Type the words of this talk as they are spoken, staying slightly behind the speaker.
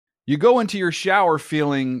You go into your shower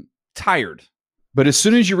feeling tired, but as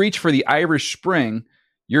soon as you reach for the Irish Spring,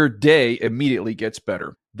 your day immediately gets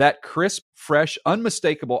better. That crisp, fresh,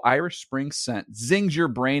 unmistakable Irish Spring scent zings your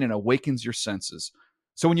brain and awakens your senses.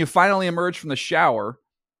 So when you finally emerge from the shower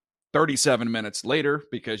 37 minutes later,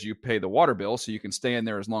 because you pay the water bill so you can stay in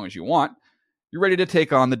there as long as you want, you're ready to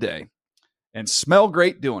take on the day and smell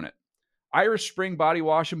great doing it. Irish Spring Body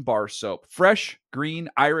Wash and Bar Soap. Fresh, green,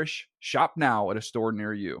 Irish. Shop now at a store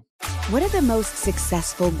near you. What do the most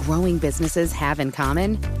successful growing businesses have in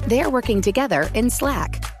common? They're working together in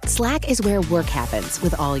Slack. Slack is where work happens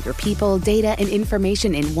with all your people, data, and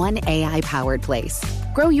information in one AI-powered place.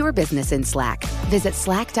 Grow your business in Slack. Visit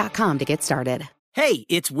slack.com to get started. Hey,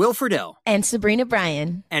 it's Will Friedle. And Sabrina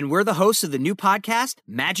Bryan. And we're the hosts of the new podcast,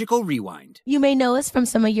 Magical Rewind. You may know us from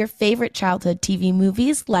some of your favorite childhood TV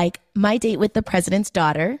movies like My Date with the President's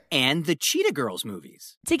Daughter. And the Cheetah Girls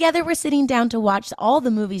movies. Together, we're sitting down to watch all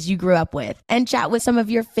the movies you grew up with and chat with some of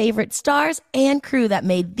your favorite stars and crew that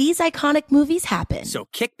made these iconic movies happen. So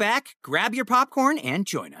kick back, grab your popcorn, and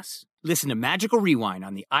join us. Listen to Magical Rewind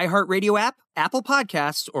on the iHeartRadio app, Apple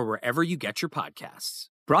Podcasts, or wherever you get your podcasts.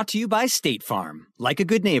 Brought to you by State Farm. Like a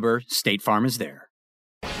good neighbor, State Farm is there.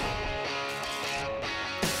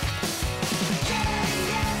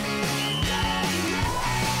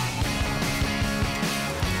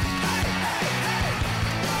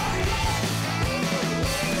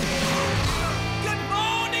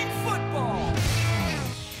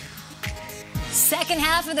 Second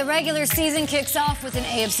half of the regular season kicks off with an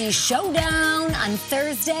AFC showdown on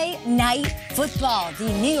Thursday Night Football.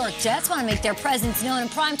 The New York Jets want to make their presence known in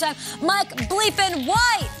primetime. Mike Bleepin'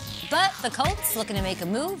 White. But the Colts looking to make a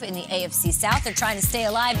move in the AFC South. They're trying to stay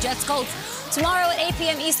alive. Jets-Colts tomorrow at 8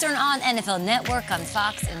 p.m. Eastern on NFL Network, on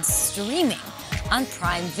Fox, and streaming on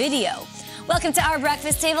Prime Video. Welcome to our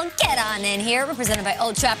breakfast table. Get on in here. We're presented by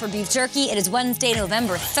Old Trapper Beef Jerky. It is Wednesday,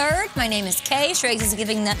 November 3rd. My name is Kay. Shregs is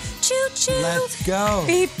giving the choo-choo. Let's go.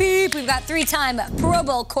 Beep, beep. We've got three-time Pro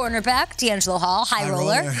Bowl cornerback D'Angelo Hall, high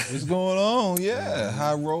roller. What's going on? Yeah,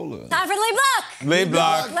 high roller. Time for Lee Block. Lee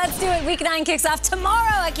Block. Let's do it. Week 9 kicks off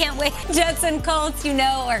tomorrow. I can't wait. Jets and Colts, you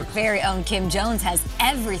know, our very own Kim Jones has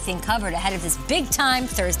everything covered ahead of this big-time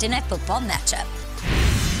Thursday Night Football matchup.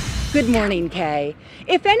 Good morning, Kay.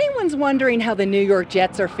 If anyone's wondering how the New York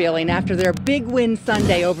Jets are feeling after their big win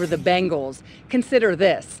Sunday over the Bengals, consider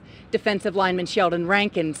this. Defensive lineman Sheldon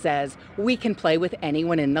Rankin says, we can play with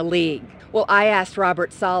anyone in the league. Well, I asked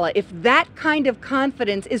Robert Saleh if that kind of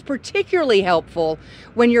confidence is particularly helpful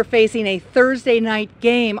when you're facing a Thursday night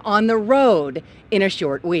game on the road in a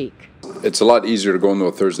short week. It's a lot easier to go into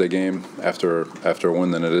a Thursday game after a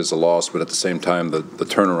win than it is a loss, but at the same time, the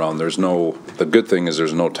turnaround, the good thing is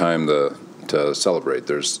there's no time to celebrate.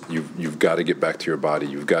 You've got to get back to your body,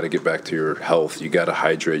 you've got to get back to your health, you got to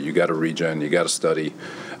hydrate, you got to regen, you got to study,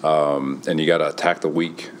 and you got to attack the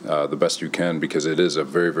week the best you can, because it is a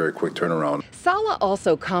very, very quick turnaround. Saleh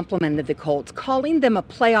also complimented the Colts, calling them a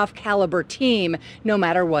playoff caliber team no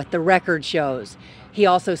matter what the record shows. He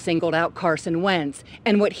also singled out Carson Wentz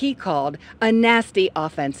and what he called a nasty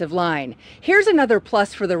offensive line. Here's another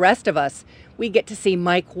plus for the rest of us. We get to see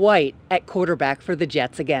Mike White at quarterback for the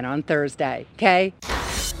Jets again on Thursday. Okay?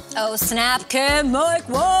 Oh, snap, Kim, Mike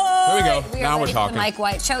White. There we go. Now we're talking. The Mike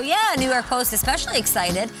White Show. Yeah, New York Post especially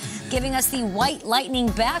excited, giving us the White Lightning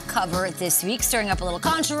back cover this week, stirring up a little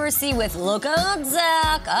controversy with look out,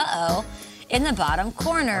 Zach. In the bottom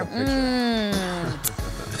corner.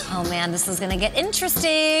 Oh, man, this is going to get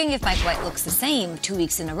interesting if Mike White looks the same 2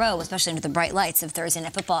 weeks in a row, especially under the bright lights of Thursday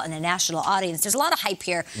Night Football and a national audience. There's a lot of hype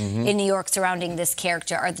here in New York surrounding this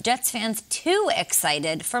character. Are the Jets fans too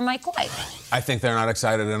excited for Mike White? I think they're not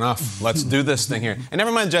excited enough. Let's do this thing here. And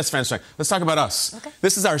never mind Jets fans. Let's talk about us. Okay.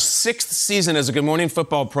 This is our 6th season as a Good Morning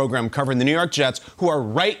Football program covering the New York Jets, who are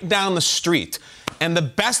right down the street. And the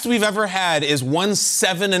best we've ever had is one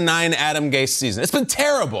 7-9 Adam Gase season. It's been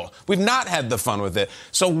terrible. We've not had the fun with it.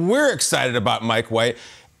 So we're excited about Mike White.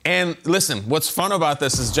 And listen, what's fun about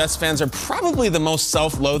this is Jets fans are probably the most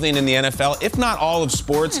self-loathing in the NFL, if not all of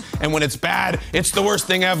sports. And when it's bad, it's the worst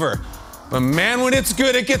thing ever. But man, when it's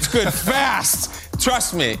good, it gets good fast.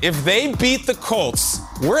 Trust me, if they beat the Colts,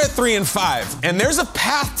 we're at 3-5, and there's a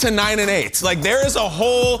path to 9-8. Like, there is a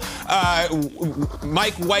whole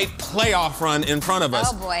Mike White playoff run in front of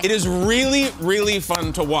us. Oh boy! It is really, really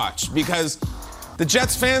fun to watch because the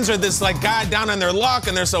Jets fans are this like guy down on their luck,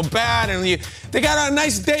 and they're so bad, and they got a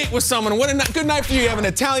nice date with someone. What a good night for you! You have an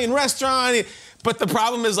Italian restaurant. But the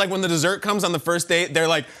problem is, like, when the dessert comes on the first date, they're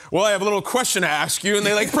like, well, I have a little question to ask you. And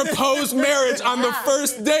they, like, propose marriage on the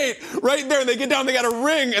first date right there. And they get down, they got a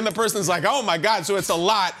ring. And the person's like, oh, my God. So it's a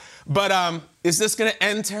lot. But is this going to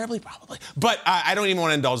end terribly? Probably. But I don't even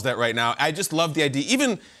want to indulge that right now. I just love the idea.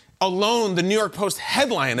 Even alone, the New York Post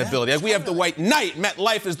headline ability. Like we have the White Knight.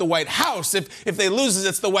 MetLife is the White House. If they loses,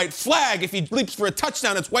 it's the white flag. If he leaps for a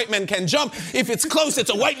touchdown, it's white men can jump. If it's close,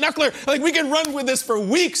 it's a white knuckler. Like we can run with this for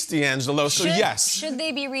weeks, D'Angelo. So yes. Should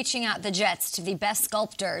they be reaching out, the Jets, to the best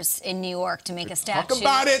sculptors in New York to make a statue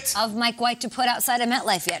of Mike White to put outside of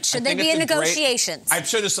MetLife yet? Should they be in negotiations? I'm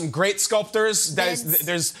sure there's some great sculptors.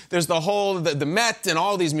 There's the whole, the Met and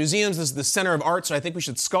all these museums. This is the center of art, so I think we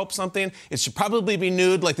should sculpt something. It should probably be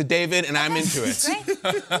nude like the David, and I'm into it.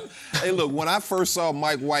 Hey, look, when I first saw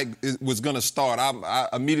Mike White was going to start, I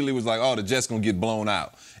immediately was like, oh, the Jets going to get blown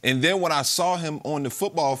out. And then when I saw him on the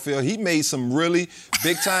football field, he made some really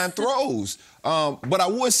big-time throws. But I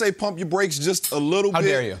would say pump your brakes just a little bit. How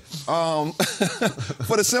dare you?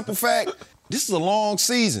 For the simple fact, this is a long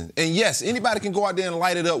season. And yes, anybody can go out there and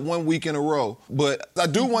light it up 1 week in a row. But I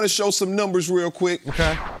do want to show some numbers real quick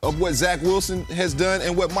of what Zach Wilson has done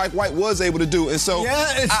and what Mike White was able to do. And so,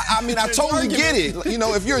 I mean, I totally get it. You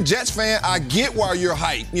know, if you're a Jets fan, I get why you're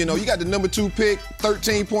hyped. You know, you got the number 2 pick,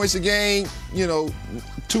 13 points a game,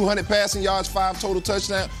 200 passing yards, 5 total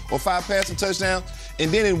touchdowns, or 5 passing touchdowns.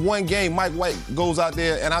 And then in one game, Mike White goes out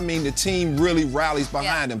there, and I mean, the team really rallies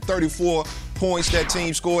behind him. 34 points that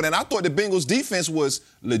team scored. And I thought the Bengals defense was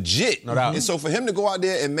legit. No doubt. And so for him to go out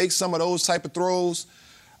there and make some of those type of throws,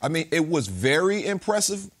 I mean, it was very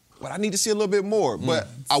impressive. But I need to see a little bit more. But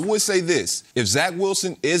I would say this. If Zach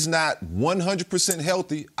Wilson is not 100%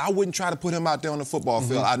 healthy, I wouldn't try to put him out there on the football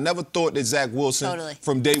field. I never thought that Zach Wilson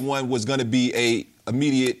from day one was going to be a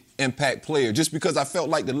immediate impact player, just because I felt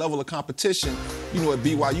like the level of competition, at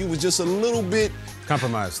BYU was just a little bit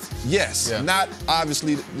compromised. Yes, not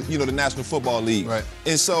obviously, the National Football League. Right.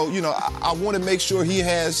 And so, I want to make sure he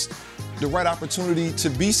has the right opportunity to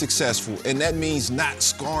be successful, and that means not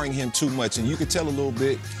scarring him too much. And you could tell a little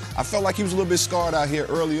bit. I felt like he was a little bit scarred out here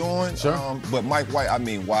early on. Sure. But Mike White, I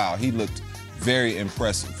mean, wow, he looked very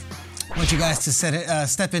impressive. I want you guys to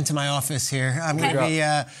step into my office here. I'm going to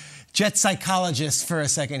be Jets psychologist for a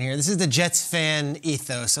second here. This is the Jets fan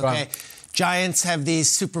ethos, okay? Giants have these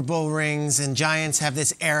Super Bowl rings, and Giants have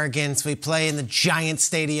this arrogance. We play in the Giant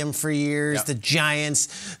Stadium for years. Yep. The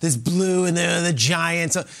Giants, this blue, and the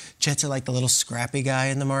Giants. Jets are like the little scrappy guy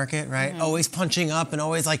in the market, right? Mm-hmm. Always punching up and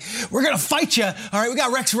always like, we're going to fight you. All right, we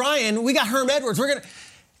got Rex Ryan. We got Herm Edwards. We're going to...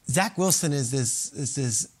 Zach Wilson is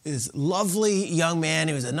this lovely young man.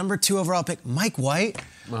 He was a number 2 overall pick. Mike White.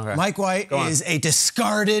 Okay. Mike White is a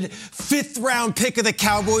discarded 5th-round pick of the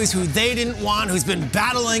Cowboys who they didn't want, who's been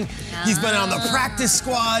battling. He's been on the practice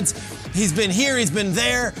squads. He's been here. He's been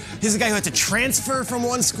there. He's a guy who had to transfer from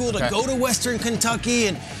one school to go to Western Kentucky.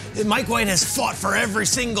 And Mike White has fought for every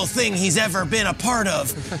single thing he's ever been a part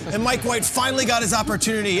of. And Mike White finally got his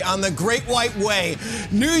opportunity on the Great White Way,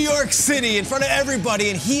 New York City, in front of everybody.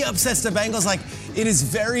 And he upsets the Bengals. Like, it is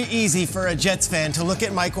very easy for a Jets fan to look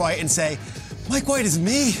at Mike White and say, Mike White is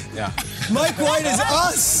me. Yeah. Mike White is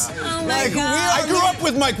us. Oh my God. I grew up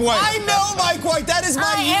with Mike White. I know Mike White. That is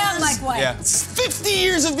my years. I am Mike White. Yeah. 50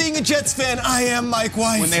 years of being a Jets fan. I am Mike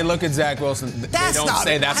White. When they look at Zach Wilson, they don't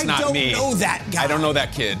say that's not me. I don't know that guy. I don't know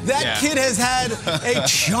that kid. That kid has had a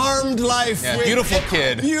charmed life. Yeah, beautiful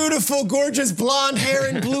kid. Beautiful, gorgeous blonde hair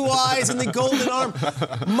and blue eyes and the golden arm.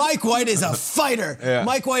 Mike White is a fighter. Yeah.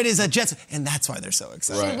 Mike White is a Jets, and that's why they're so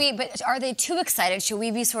excited. But are they too excited? Should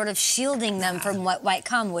we be sort of shielding them from what might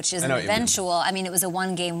come, which is an eventual? I mean, it was a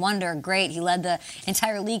one-game wonder. Great, he led the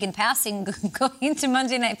entire league in passing going into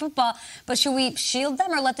Monday Night Football. But should we shield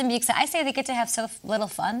them or let them be excited? I say they get to have so little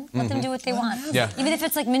fun. Let them do what they want. Yeah. Even if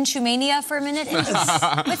it's like Minshew Mania for a minute.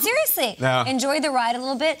 But seriously, enjoy the ride a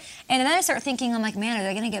little bit. And then I start thinking, I'm like, man, are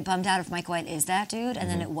they going to get bummed out if Mike White is that dude? And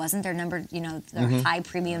then it wasn't their number, their high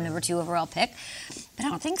premium number 2 overall pick. But I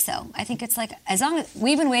don't think so. I think it's like, as long as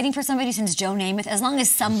we've been waiting for somebody since Joe Namath, as long as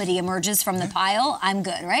somebody emerges from the pile, I'm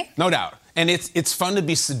good, right? No doubt. And it's fun to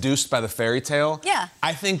be seduced by the fairy tale. Yeah.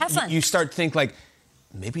 I think you start to think like,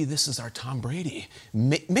 maybe this is our Tom Brady.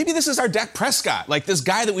 Maybe this is our Dak Prescott. Like this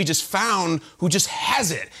guy that we just found who just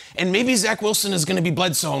has it. And maybe Zach Wilson is going to be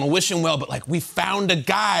Bledsoe and we'll wish him well. But like we found a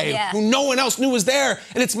guy who no one else knew was there.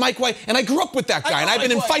 And it's Mike White. And I grew up with that guy. And I've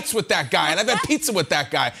been in fights with that guy. And I've had pizza with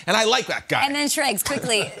that guy. And I like that guy. And then Shregs,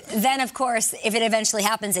 quickly. Then, of course, if it eventually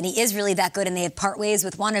happens and he is really that good and they part ways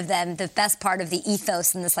with one of them, the best part of the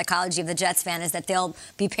ethos and the psychology of the Jets fan is that they'll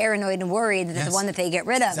be paranoid and worried that the one that they get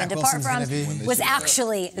rid of and depart from was actually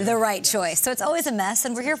actually the right choice. So it's always a mess,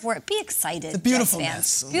 and we're here for it. Be excited, It's a beautiful Jets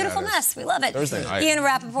fans. mess. Beautiful mess. We love it. Thursday night. Ian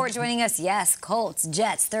Rappaport joining us. Yes, Colts,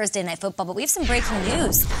 Jets, Thursday Night Football. But we have some breaking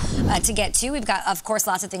news to get to. We've got, of course,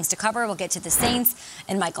 lots of things to cover. We'll get to the Saints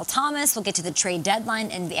and Michael Thomas. We'll get to the trade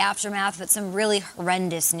deadline and the aftermath, but some really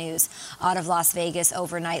horrendous news out of Las Vegas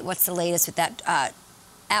overnight. What's the latest with that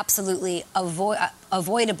absolutely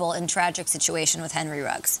avoidable and tragic situation with Henry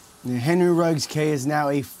Ruggs? Henry Ruggs, Kay, is now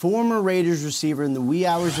a former Raiders receiver. In the wee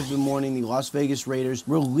hours of the morning, the Las Vegas Raiders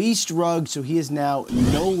released Ruggs, so he is now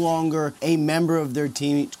no longer a member of their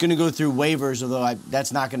team. He's going to go through waivers, although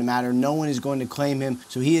that's not going to matter. No one is going to claim him,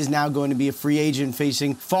 so he is now going to be a free agent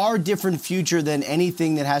facing far different future than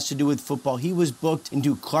anything that has to do with football. He was booked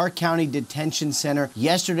into Clark County Detention Center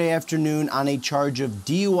yesterday afternoon on a charge of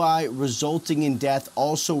DUI resulting in death,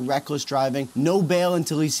 also reckless driving. No bail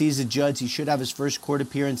until he sees a judge. He should have his first court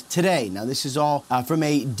appearance today. Now, this is all from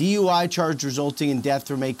a DUI charge resulting in death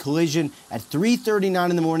from a collision at 3:39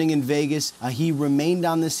 in the morning in Vegas. He remained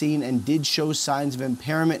on the scene and did show signs of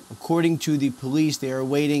impairment. According to the police, they are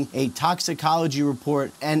awaiting a toxicology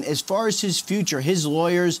report. And as far as his future, his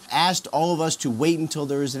lawyers asked all of us to wait until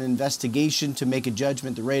there is an investigation to make a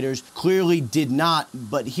judgment. The Raiders clearly did not.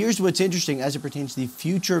 But here's what's interesting as it pertains to the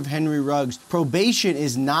future of Henry Ruggs. Probation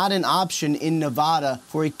is not an option in Nevada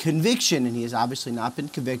for a conviction, and he has obviously not been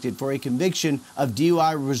convicted for a conviction of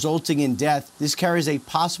DUI resulting in death. This carries a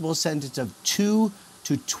possible sentence of 2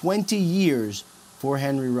 to 20 years for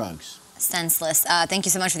Henry Ruggs. Senseless. Thank you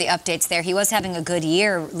so much for the updates there. He was having a good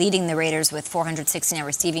year leading the Raiders with 469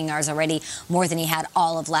 receiving yards, already more than he had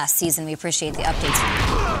all of last season. We appreciate the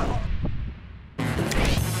updates.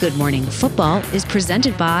 Good Morning Football is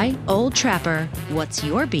presented by Old Trapper. What's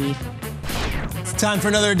your beef? It's time for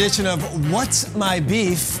another edition of What's My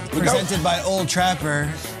Beef, presented by Old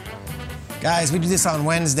Trapper. Guys, we do this on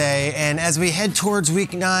Wednesday, and as we head towards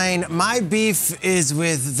Week 9, my beef is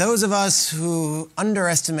with those of us who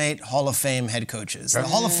underestimate Hall of Fame head coaches. The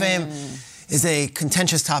Hall of Fame is a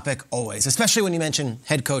contentious topic always, especially when you mention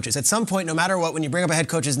head coaches. At some point, no matter what, when you bring up a head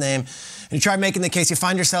coach's name and you try making the case, you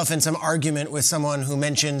find yourself in some argument with someone who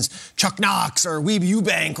mentions Chuck Knox or Weeb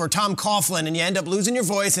Ewbank or Tom Coughlin, and you end up losing your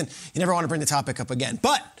voice and you never want to bring the topic up again.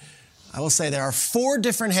 But I will say there are 4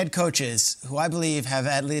 different head coaches who I believe have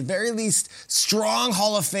at the very least strong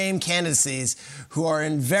Hall of Fame candidacies who are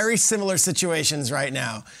in very similar situations right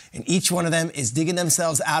now. And each one of them is digging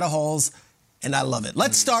themselves out of holes, and I love it.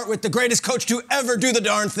 Let's start with the greatest coach to ever do the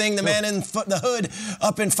darn thing, the man in the hood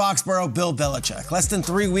up in Foxborough, Bill Belichick. Less than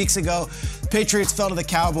 3 weeks ago, the Patriots fell to the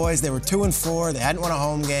Cowboys. They were 2-4. They hadn't won a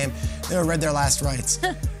home game. They were read their last rights.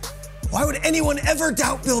 Why would anyone ever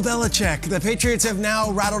doubt Bill Belichick? The Patriots have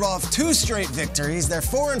now rattled off 2 straight victories. They're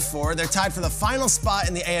 4-4. They're tied for the final spot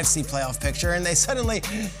in the AFC playoff picture, and they suddenly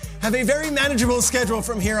have a very manageable schedule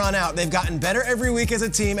from here on out. They've gotten better every week as a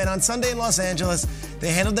team, and on Sunday in Los Angeles,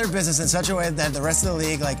 they handled their business in such a way that the rest of the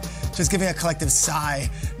league, just giving a collective sigh,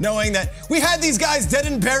 knowing that we had these guys dead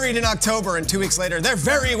and buried in October, and 2 weeks later, they're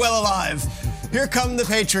very well alive. Here come the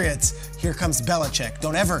Patriots. Here comes Belichick.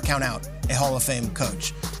 Don't ever count out a Hall of Fame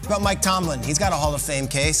coach. About Mike Tomlin, he's got a Hall of Fame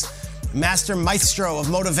case. Master maestro of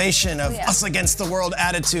motivation, of us against the world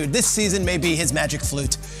attitude. This season may be his magic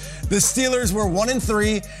flute. The Steelers were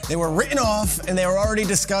 1-3. They were written off, and they were already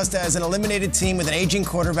discussed as an eliminated team with an aging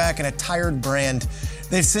quarterback and a tired brand.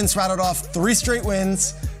 They've since rattled off 3 straight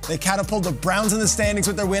wins. They catapulted the Browns in the standings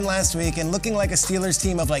with their win last week, and looking like a Steelers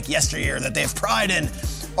team of yesteryear that they have pride in.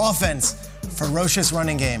 Offense, ferocious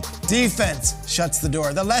running game. Defense shuts the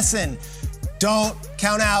door. The lesson: don't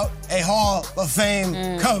count out a Hall of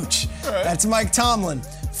Fame coach. Right. That's Mike Tomlin.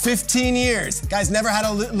 15 years. Guy's never had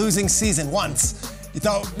a losing season once. You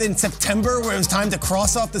thought in September where it was time to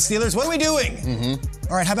cross off the Steelers? What are we doing?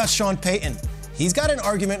 All right, how about Sean Payton? He's got an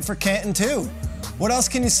argument for Canton too. What else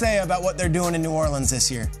can you say about what they're doing in New Orleans this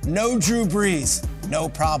year? No Drew Brees, no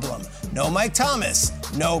problem. No Mike Thomas,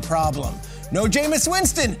 no problem. No Jameis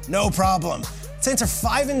Winston, no problem. Saints are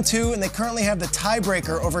 5-2, and they currently have the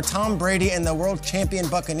tiebreaker over Tom Brady and the world champion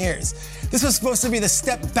Buccaneers. This was supposed to be the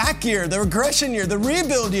step back year, the regression year, the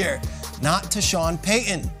rebuild year. Not to Sean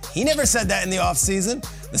Payton. He never said that in the offseason.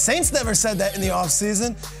 The Saints never said that in the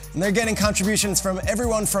offseason. And they're getting contributions from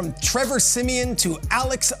everyone from Trevor Siemian to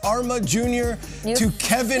Alex Arma Jr. to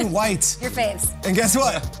Kevin White. Your faves. And guess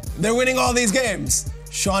what? They're winning all these games.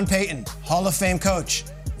 Sean Payton, Hall of Fame coach.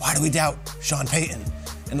 Why do we doubt Sean Payton?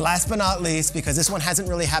 And last but not least, because this one hasn't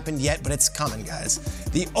really happened yet, but it's coming, guys.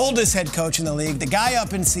 The oldest head coach in the league, the guy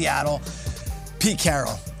up in Seattle, Pete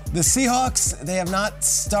Carroll. The Seahawks, they have not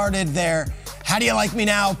started their how do you like me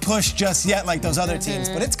now push just yet like those other teams.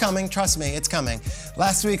 But it's coming. Trust me, it's coming.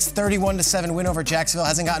 Last week's 31-7 win over Jacksonville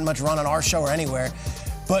hasn't gotten much run on our show or anywhere.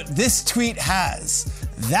 But this tweet has.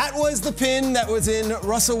 That was the pin that was in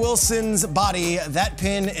Russell Wilson's body. That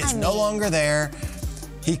pin is no longer there.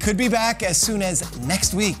 He could be back as soon as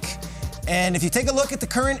next week. And if you take a look at the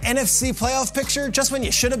current NFC playoff picture, just when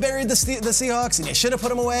you should have buried the Seahawks and you should have put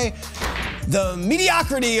them away, the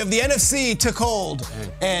mediocrity of the NFC took hold,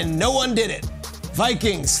 and no one did it.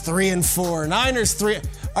 Vikings 3-4, Niners 3.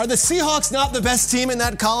 Are the Seahawks not the best team in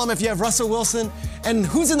that column if you have Russell Wilson? And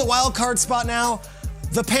who's in the wild card spot now?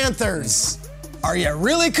 The Panthers. Are you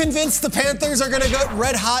really convinced the Panthers are going to go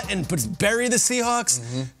red hot and bury the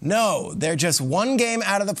Seahawks? No, they're just one game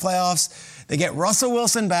out of the playoffs. They get Russell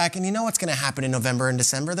Wilson back, and you know what's going to happen in November and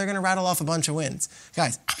December? They're going to rattle off a bunch of wins.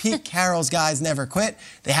 Guys, Pete Carroll's guys never quit.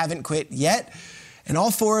 They haven't quit yet. And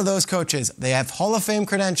all four of those coaches, they have Hall of Fame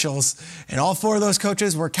credentials, and all four of those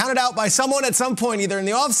coaches were counted out by someone at some point, either in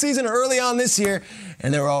the offseason or early on this year,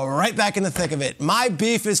 and they were all right back in the thick of it. My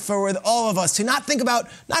beef is for with all of us to not think about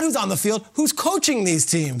not who's on the field, who's coaching these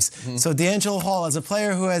teams. So D'Angelo Hall, as a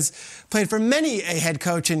player who has played for many a head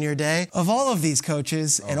coach in your day, of all of these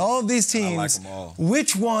coaches and all of these teams, I like them all.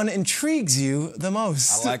 Which one intrigues you the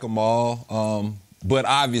most? I like them all. But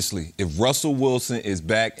obviously, if Russell Wilson is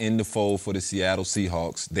back in the fold for the Seattle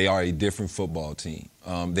Seahawks, they are a different football team.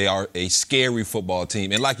 They are a scary football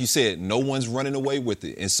team. And like you said, no one's running away with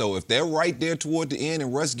it. And so if they're right there toward the end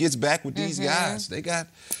and Russ gets back with these guys,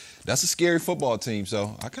 that's a scary football team.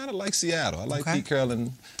 So I kind of like Seattle. I like Pete Carroll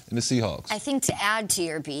and the Seahawks. I think to add to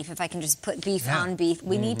your beef, if I can just put beef on beef,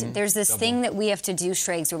 we need to, there's this thing that we have to do,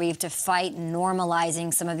 Schrags, where we have to fight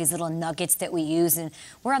normalizing some of these little nuggets that we use. And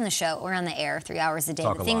we're on the show, we're on the air 3 hours a day.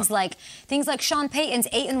 But things like Sean Payton's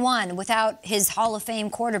 8-1 without his Hall of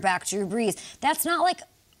Fame quarterback, Drew Brees. That's not like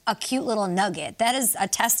a cute little nugget. That is a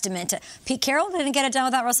testament to Pete Carroll didn't get it done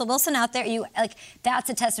without Russell Wilson out there. That's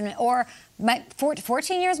a testament. Or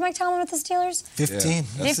 14 years Mike Tomlin with the Steelers? 15.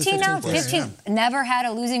 15 now? 15. Never had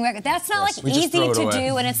a losing record. That's not easy to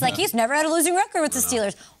do, and it's like he's never had a losing record with the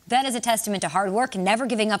Steelers. That is a testament to hard work and never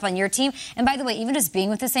giving up on your team. And by the way, even just being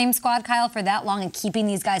with the same squad, Kyle, for that long and keeping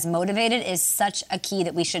these guys motivated is such a key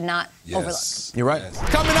that we should not overlook. You're right.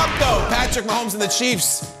 Coming up, though, Patrick Mahomes and the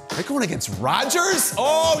Chiefs. They're going against Rodgers?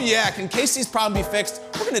 Oh, yeah. Can Casey's problem be fixed?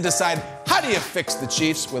 We're going to decide, how do you fix the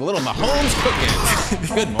Chiefs with a little Mahomes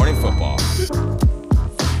cooking? Good morning, football.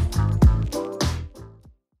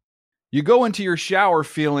 You go into your shower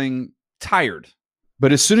feeling tired,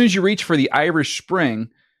 but as soon as you reach for the Irish Spring,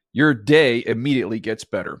 your day immediately gets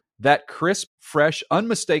better. That crisp, fresh,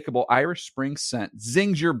 unmistakable Irish Spring scent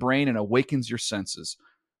zings your brain and awakens your senses.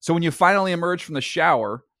 So when you finally emerge from the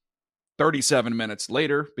shower, 37 minutes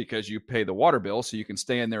later, because you pay the water bill so you can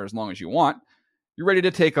stay in there as long as you want, you're ready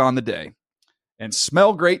to take on the day. And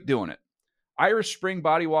smell great doing it. Irish Spring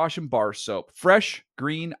Body Wash and Bar Soap. Fresh,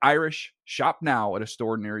 green, Irish. Shop now at a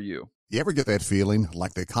store near you. You ever get that feeling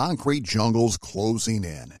like the concrete jungle's closing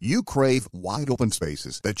in? You crave wide open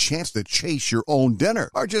spaces, the chance to chase your own dinner,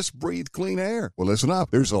 or just breathe clean air. Well, listen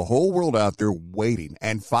up. There's a whole world out there waiting,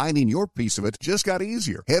 and finding your piece of it just got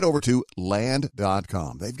easier. Head over to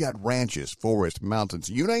Land.com. They've got ranches, forests, mountains,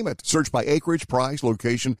 you name it. Search by acreage, price,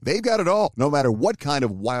 location. They've got it all. No matter what kind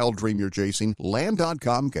of wild dream you're chasing,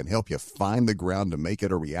 Land.com can help you find the ground to make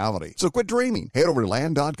it a reality. So quit dreaming. Head over to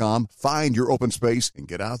Land.com, find your open space, and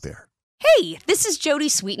get out there. Hey, this is Jody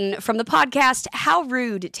Sweeten from the podcast How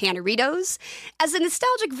Rude, Tanneritos. As a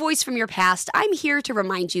nostalgic voice from your past, I'm here to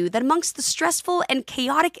remind you that amongst the stressful and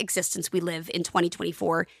chaotic existence we live in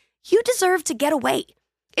 2024, you deserve to get away.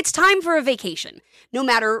 It's time for a vacation, no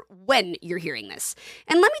matter when you're hearing this.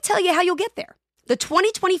 And let me tell you how you'll get there. The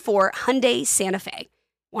 2024 Hyundai Santa Fe.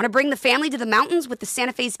 Want to bring the family to the mountains with the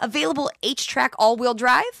Santa Fe's available H-Track all-wheel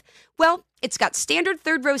drive? Well, it's got standard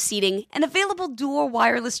third-row seating and available dual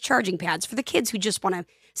wireless charging pads for the kids who just want to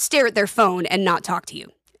stare at their phone and not talk to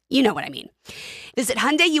you. You know what I mean. Visit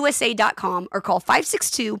HyundaiUSA.com or call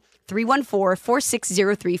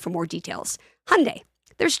 562-314-4603 for more details. Hyundai,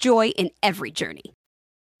 there's joy in every journey.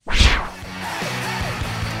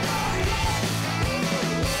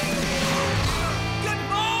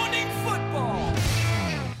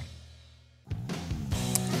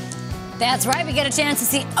 That's right. We get a chance to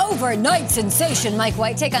see overnight sensation Mike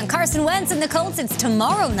White take on Carson Wentz and the Colts. It's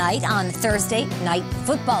tomorrow night on Thursday Night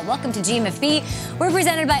Football. Welcome to GMFB. We're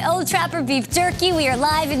presented by Old Trapper Beef Jerky. We are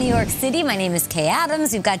live in New York City. My name is Kay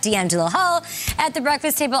Adams. We've got D'Angelo Hall at the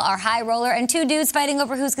breakfast table, our high roller, and two dudes fighting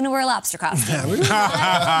over who's going to wear a lobster costume.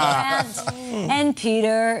 And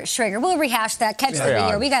Peter Schrager. We'll rehash that. Catch the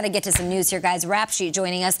video. We got to get to some news here, guys. Rap Sheet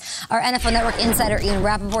joining us. Our NFL Network insider Ian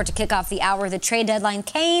Rappaport to kick off the hour. The trade deadline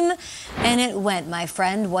came and it went, my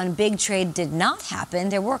friend. One big trade did not happen.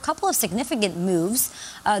 There were a couple of significant moves,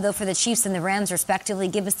 though, for the Chiefs and the Rams, respectively.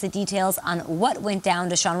 Give us the details on what went down.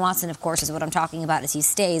 Deshaun Watson, of course, is what I'm talking about as he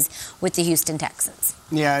stays with the Houston Texans.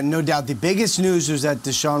 Yeah, no doubt. The biggest news was that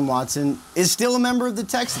Deshaun Watson is still a member of the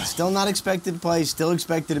Texans, still not expected to play, still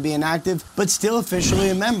expected to be inactive, but still officially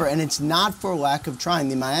a member. And it's not for lack of trying.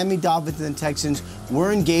 The Miami Dolphins and the Texans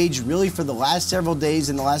were engaged really for the last several days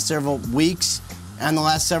and the last several weeks and the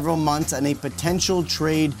last several months on a potential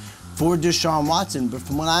trade for Deshaun Watson. But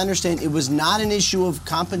from what I understand, it was not an issue of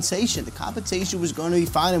compensation. The compensation was going to be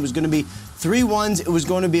fine. It was going to be 3 ones. It was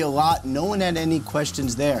going to be a lot. No one had any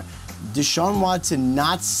questions there. Deshaun Watson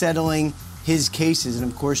not settling his cases,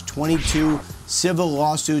 and of course 22 civil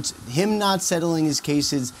lawsuits, him not settling his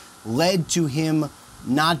cases led to him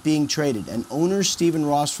not being traded. And owner Stephen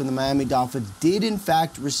Ross from the Miami Dolphins did in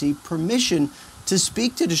fact receive permission to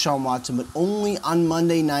speak to Deshaun Watson, but only on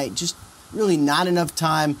Monday night, just really not enough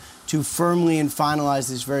time to firmly and finalize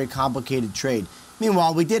this very complicated trade.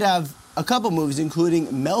 Meanwhile, we did have a couple moves,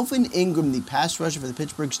 including Melvin Ingram, the pass rusher for the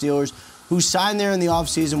Pittsburgh Steelers, who signed there in the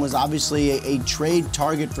offseason, was obviously a trade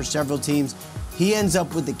target for several teams. He ends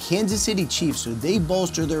up with the Kansas City Chiefs, so they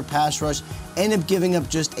bolster their pass rush, end up giving up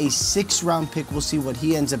just a 6th-round pick. We'll see what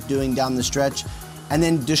he ends up doing down the stretch. And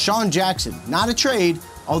then Deshaun Jackson, not a trade,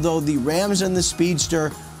 although the Rams and the Speedster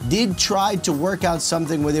did try to work out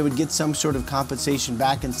something where they would get some sort of compensation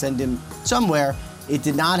back and send him somewhere. It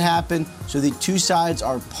did not happen, so the two sides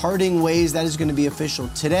are parting ways. That is going to be official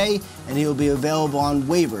today, and he will be available on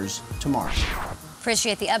waivers tomorrow.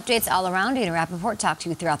 Appreciate the updates all around. Ian Rappaport talked to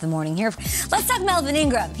you throughout the morning here. Let's talk Melvin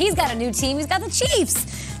Ingram. He's got a new team. He's got the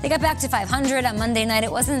Chiefs. They got back to 500 on Monday night.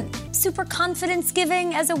 It wasn't super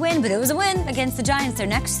confidence-giving as a win, but it was a win against the Giants. Their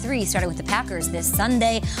next 3, starting with the Packers this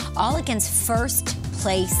Sunday, all against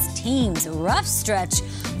first-place teams. Rough stretch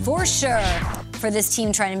for sure for this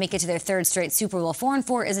team trying to make it to their 3rd straight Super Bowl.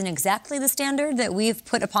 4-4 isn't exactly the standard that we've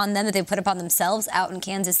put upon them, that they've put upon themselves out in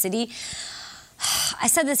Kansas City. I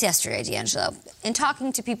said this yesterday, D'Angelo. In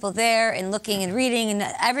talking to people there and looking and reading and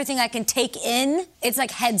everything I can take in, it's like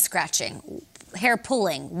head scratching, hair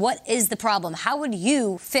pulling. What is the problem? How would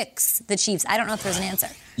you fix the Chiefs? I don't know if there's an answer.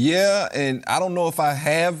 Yeah, and I don't know if I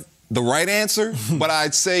have the right answer, but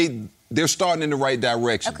I'd say they're starting in the right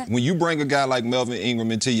direction. Okay. When you bring a guy like Melvin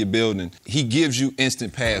Ingram into your building, he gives you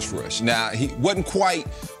instant pass rush. Now, he wasn't quite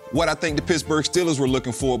what I think the Pittsburgh Steelers were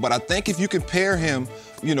looking for, but I think if you can pair him,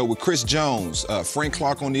 with Chris Jones, Frank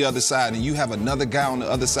Clark on the other side, and you have another guy on the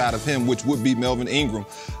other side of him, which would be Melvin Ingram,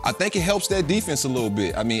 I think it helps that defense a little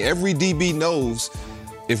bit. I mean, every DB knows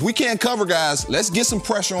if we can't cover guys, let's get some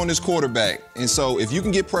pressure on this quarterback. And so if you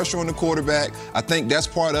can get pressure on the quarterback, I think that's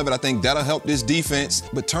part of it. I think that'll help this defense.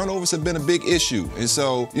 But turnovers have been a big issue. And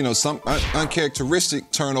so, some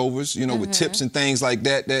uncharacteristic turnovers, with tips and things like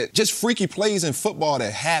that just freaky plays in football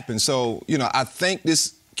that happen. So, I think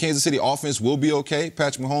this Kansas City offense will be okay.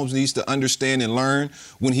 Patrick Mahomes needs to understand and learn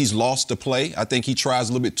when he's lost a play. I think he tries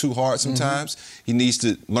a little bit too hard sometimes. He needs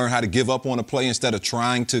to learn how to give up on a play instead of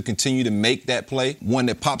trying to continue to make that play. One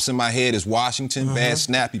that pops in my head is Washington. Bad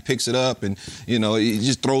snap. He picks it up and, he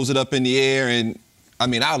just throws it up in the air. And,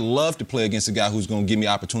 I'd love to play against a guy who's going to give me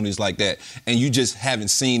opportunities like that. And you just haven't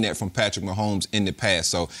seen that from Patrick Mahomes in the past.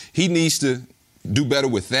 So he needs to do better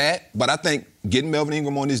with that. But I think getting Melvin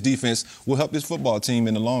Ingram on this defense will help this football team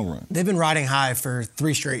in the long run. They've been riding high for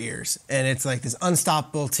 3 straight years. And it's like this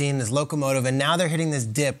unstoppable team, this locomotive. And now they're hitting this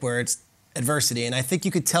dip where it's adversity. And I think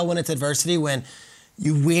you could tell when it's adversity when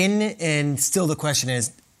you win and still the question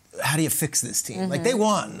is, how do you fix this team? Like, they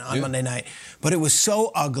won on Monday night, but it was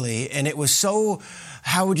so ugly and it was so,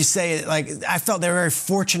 how would you say it? Like, I felt they were very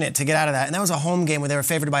fortunate to get out of that. And that was a home game where they were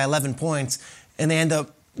favored by 11 points and they end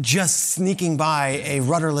up just sneaking by a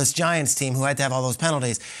rudderless Giants team who had to have all those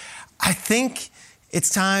penalties. I think it's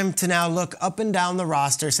time to now look up and down the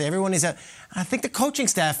roster, say everyone needs to, I think the coaching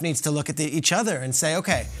staff needs to look at each other and say,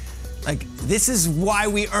 okay, like, this is why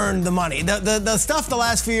we earned the money. The stuff the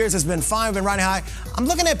last few years has been fine, we've been riding high. I'm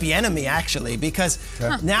looking at Bieniemy, actually, because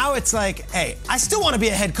now it's like, hey, I still want to be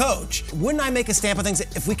a head coach. Wouldn't I make a stamp of things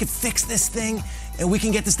if we could fix this thing and we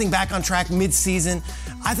can get this thing back on track mid-season.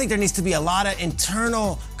 I think there needs to be a lot of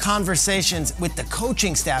internal conversations with the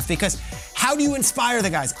coaching staff, because how do you inspire the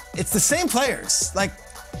guys? It's the same players. Like,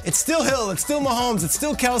 it's still Hill, it's still Mahomes, it's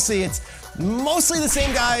still Kelsey, it's mostly the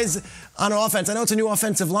same guys on offense. I know it's a new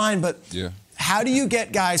offensive line, but how do you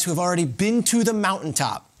get guys who have already been to the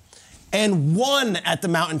mountaintop and won at the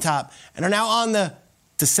mountaintop and are now on the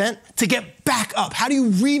descent to get back up? How do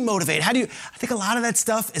you remotivate? I think a lot of that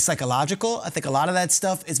stuff is psychological. I think a lot of that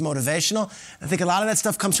stuff is motivational. I think a lot of that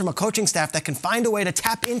stuff comes from a coaching staff that can find a way to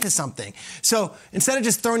tap into something. So instead of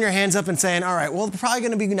just throwing your hands up and saying, all right, well, we're probably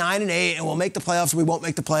going to be 9-8 and we'll make the playoffs or we won't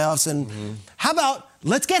make the playoffs. And how about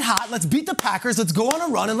let's get hot, let's beat the Packers, let's go on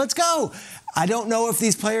a run and let's go. I don't know if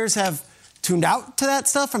these players have tuned out to that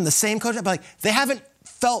stuff from the same coach, but like they haven't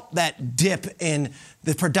felt that dip in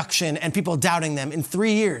the production and people doubting them in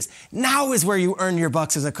 3 years. Now is where you earn your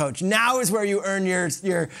bucks as a coach. Now is where you earn your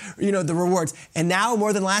the rewards. And now,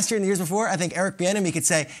 more than last year and the years before, I think Eric Bieniemy could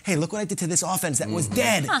say, hey, look what I did to this offense that was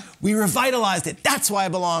dead. We revitalized it. That's why I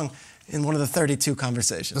belong in one of the 32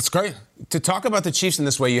 conversations. That's great. To talk about the Chiefs in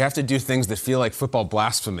this way, you have to do things that feel like football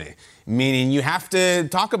blasphemy. Meaning you have to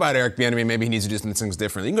talk about Eric Bieniemy. Maybe he needs to do some things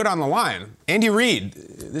differently. You can go down the line. Andy Reid,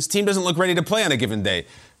 this team doesn't look ready to play on a given day.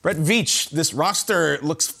 Brett Veach, this roster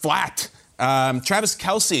looks flat. Travis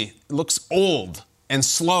Kelce looks old and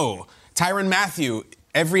slow. Tyrann Mathieu,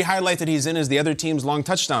 every highlight that he's in is the other team's long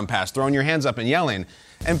touchdown pass, throwing your hands up and yelling.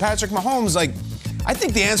 And Patrick Mahomes, I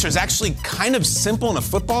think the answer is actually kind of simple in a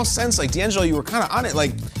football sense. Like, D'Angelo, you were kind of on it.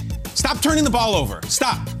 Like, stop turning the ball over.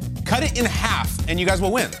 Stop. Cut it in half, and you guys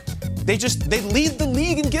will win. They lead the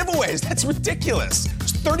league in giveaways. That's ridiculous.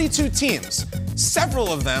 There's 32 teams.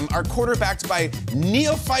 Several of them are quarterbacked by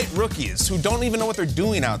neophyte rookies who don't even know what they're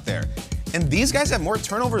doing out there. And these guys have more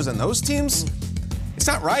turnovers than those teams? It's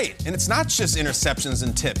not right. And it's not just interceptions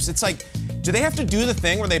and tips. It's like, do they have to do the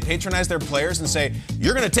thing where they patronize their players and say,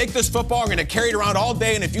 you're going to take this football, we're going to carry it around all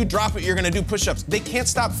day, and if you drop it, you're going to do push-ups? They can't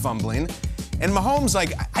stop fumbling. And Mahomes,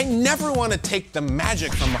 I never want to take the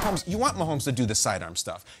magic from Mahomes. You want Mahomes to do the sidearm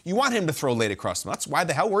stuff. You want him to throw late across them. That's why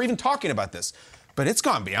the hell we're even talking about this. But it's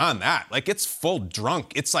gone beyond that. It's full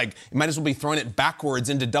drunk. It's like, you might as well be throwing it backwards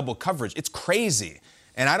into double coverage. It's crazy.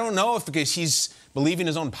 And I don't know if because he's believing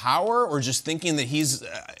his own power or just thinking that he's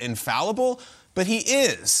infallible, but he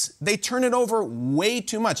is. They turn it over way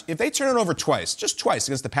too much. If they turn it over twice, just twice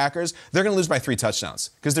against the Packers, they're going to lose by 3 touchdowns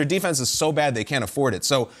because their defense is so bad they can't afford it.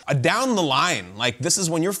 So down the line, this is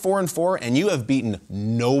when you're 4-4 and you have beaten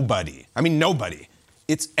nobody. I mean, nobody.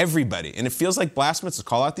 It's everybody. And it feels like blasphemous to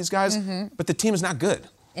call out these guys, but the team is not good.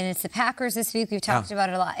 And it's the Packers this week. We've talked about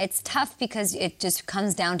it a lot. It's tough because it just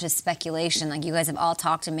comes down to speculation. You guys have all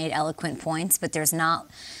talked and made eloquent points, but there's not...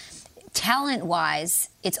 Talent-wise,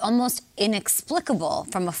 it's almost inexplicable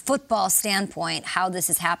from a football standpoint how this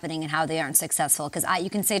is happening and how they aren't successful. Because you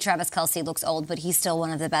can say Travis Kelce looks old, but he's still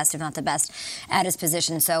one of the best, if not the best, at his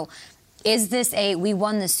position. So is this we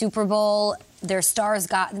won the Super Bowl, their stars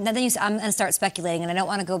got... I'm going to start speculating, and I don't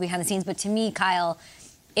want to go behind the scenes, but to me, Kyle,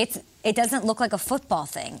 it doesn't look like a football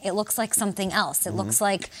thing. It looks like something else. It looks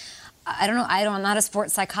like... I don't know. I'm not a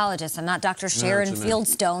sports psychologist. I'm not Dr. Sharon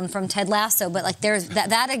Fieldstone from Ted Lasso, but there's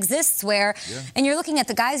that exists where, and you're looking at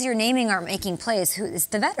the guys you're naming aren't making plays. It's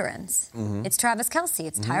the veterans. It's Travis Kelce.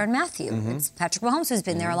 It's Tyrann Mathieu. It's Patrick Mahomes, who's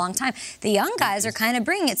been there a long time. The young guys are kind of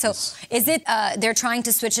bringing it. So is it they're trying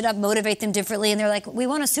to switch it up, motivate them differently, and they're like, we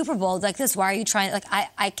won a Super Bowl like this. Why are you trying?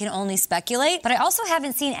 I can only speculate, but I also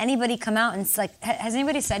haven't seen anybody come out and has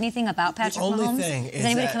anybody said anything about Patrick Mahomes? The only thing is has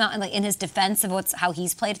anybody come out and in his defense of how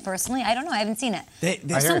he's played personally? I don't know. I haven't seen it.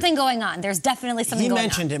 There's something going on. There's definitely something going on. He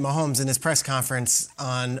mentioned it, Mahomes, in his press conference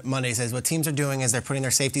on Monday. He says what teams are doing is they're putting their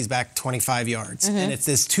safeties back 25 yards. And it's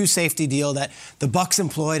this 2-safety deal that the Bucs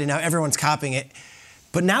employed, and now everyone's copying it.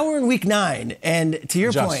 But now we're in week 9, and to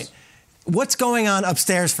your point, what's going on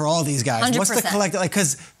upstairs for all these guys? 100%. What's the collective?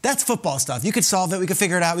 Because that's football stuff. You could solve it. We could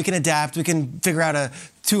figure it out. We can adapt. We can figure out a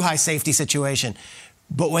too-high safety situation.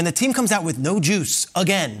 But when the team comes out with no juice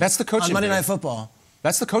again, that's the coaching on Monday Night Football.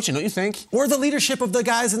 That's the coaching, don't you think? Or the leadership of the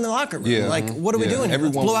guys in the locker room. What are we doing here?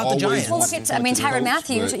 Let's blow out the Giants. Well, look at, Tyrann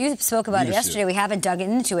Mathieu, you spoke about it yesterday. We haven't dug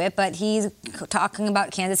into it, but he's talking about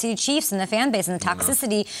Kansas City Chiefs and the fan base and the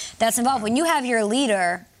toxicity that's involved. When you have your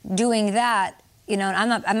leader doing that,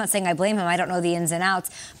 I'm not saying I blame him. I don't know the ins and outs,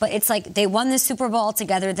 but it's like they won the Super Bowl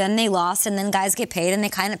together, then they lost, and then guys get paid, and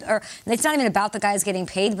it's not even about the guys getting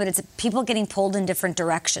paid, but it's people getting pulled in different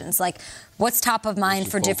directions. What's top of mind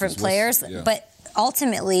for different players? But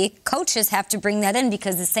ultimately, coaches have to bring that in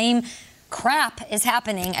because the same crap is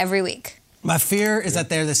happening every week. My fear is that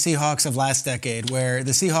they're the Seahawks of last decade, where the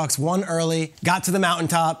Seahawks won early, got to the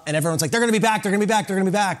mountaintop, and everyone's like, they're going to be back, they're going to be back, they're going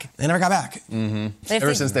to be back. They never got back. Mm-hmm.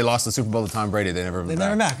 Ever since they lost the Super Bowl to Tom Brady, they never been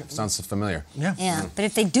back. Sounds familiar. Yeah, but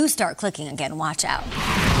if they do start clicking again, watch out.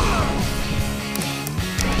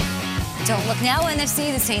 Don't look now,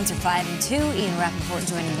 NFC. The Saints are 5-2. Ian Rappaport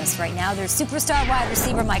joining us right now. Their superstar wide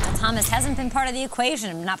receiver, Michael Thomas, hasn't been part of the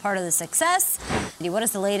equation, not part of the success. What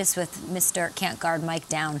is the latest with Mr. Can't Guard Mike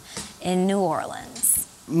down in New Orleans?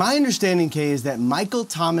 My understanding, Kay, is that Michael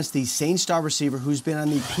Thomas, the Saints star receiver who's been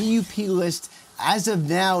on the PUP list as of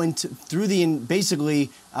now and through the basically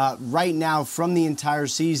right now from the entire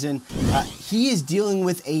season, he is dealing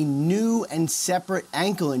with a new and separate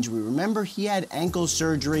ankle injury. Remember, he had ankle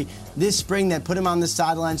surgery this spring that put him on the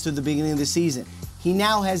sidelines through the beginning of the season. He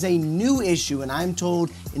now has a new issue, and I'm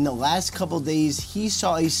told in the last couple days he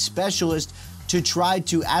saw a specialist to try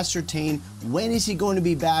to ascertain when is he going to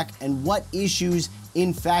be back and what issues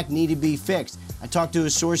in fact need to be fixed. I talked to a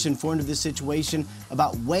source informed of the situation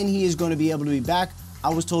about when he is going to be able to be back. I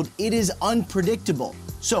was told it is unpredictable.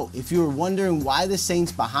 So if you were wondering why the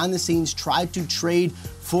Saints behind the scenes tried to trade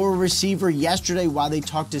for a receiver yesterday while they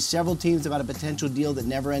talked to several teams about a potential deal that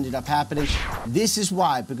never ended up happening, this is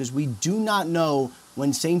why, because we do not know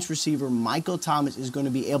when Saints receiver Michael Thomas is going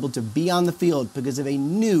to be able to be on the field because of a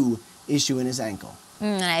new issue in his ankle.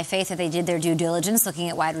 And I have faith that they did their due diligence looking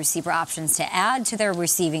at wide receiver options to add to their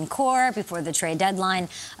receiving core before the trade deadline.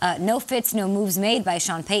 No fits, no moves made by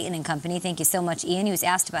Sean Payton and company. Thank you so much, Ian. He was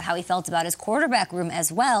asked about how he felt about his quarterback room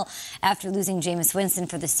as well after losing Jameis Winston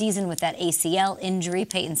for the season with that ACL injury.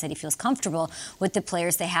 Payton said he feels comfortable with the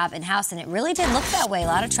players they have in-house, and it really did look that way. A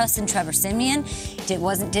lot of trust in Trevor Siemian.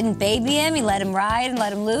 Didn't baby him. He let him ride and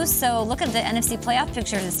let him loose. So look at the NFC playoff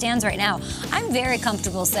picture as it stands right now. I'm very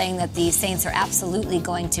comfortable saying that the Saints are absolutely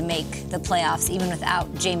going to make the playoffs even without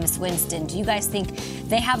Jameis Winston. Do you guys think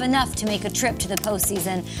they have enough to make a trip to the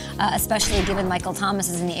postseason, especially given Michael Thomas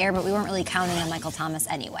is in the air, but we weren't really counting on Michael Thomas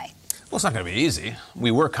anyway? Well, it's not going to be easy. We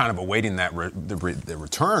were kind of awaiting that the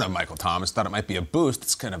return of Michael Thomas. Thought it might be a boost.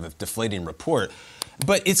 It's kind of a deflating report.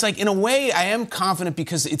 But it's like, in a way, I am confident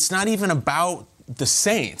because it's not even about the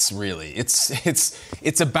Saints, really.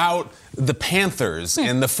 It's about the Panthers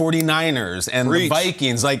and the 49ers and the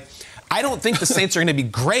Vikings. Like, I don't think the Saints are going to be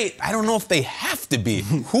great. I don't know if they have to be.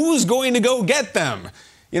 Who's going to go get them?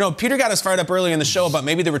 You know, Peter got us fired up earlier in the show about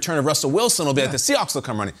maybe the return of Russell Wilson will be like the Seahawks will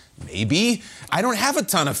come running. Maybe. I don't have a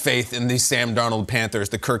ton of faith in the Sam Darnold Panthers,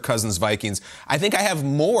 the Kirk Cousins Vikings. I think I have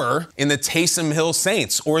more in the Taysom Hill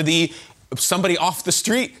Saints or the somebody off the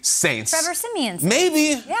street Saints. Trevor Siemian.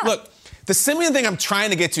 Maybe. Yeah. Look, the Siemian thing I'm trying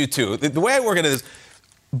to get to, too, the way I work at it is,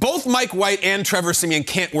 both Mike White and Trevor Siemian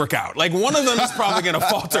can't work out. Like, one of them is probably going to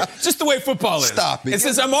falter. Just the way football is. Stop it. And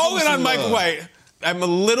since I'm all in on Mike White, I'm a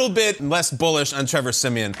little bit less bullish on Trevor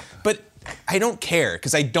Siemian. But I don't care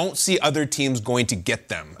because I don't see other teams going to get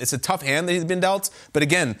them. It's a tough hand that he's been dealt. But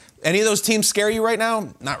again, any of those teams scare you right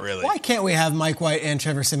now? Not really. Why can't we have Mike White and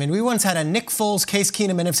Trevor Siemian? We once had a Nick Foles, Case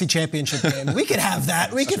Keenum NFC Championship game. We could have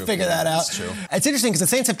that. We could figure that out. That's true. It's interesting because the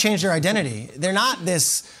Saints have changed their identity. They're not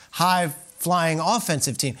this high-flying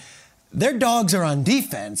offensive team. Their dogs are on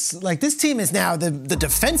defense. Like, this team is now the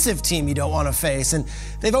defensive team you don't want to face. And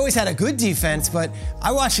they've always had a good defense, but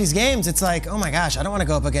I watch these games, it's like, oh my gosh, I don't want to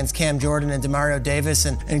go up against Cam Jordan and Demario Davis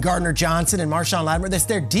and Gardner Johnson and Marshawn Lattimore. It's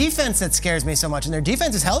their defense that scares me so much, and their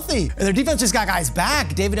defense is healthy. And their defense just got guys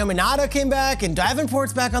back. David Ominata came back, and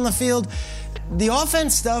Davenport's back on the field. The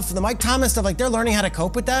offense stuff, the Mike Thomas stuff, like, they're learning how to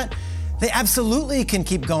cope with that. They absolutely can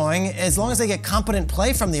keep going as long as they get competent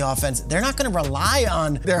play from the offense. They're not going to rely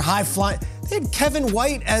on their high flying. They had Kevin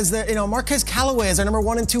White as Marquez Callaway as their number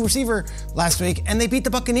 1 and 2 receiver last week, and they beat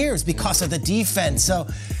the Buccaneers because of the defense. So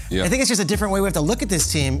I think it's just a different way we have to look at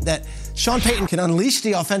this team, that Sean Payton can unleash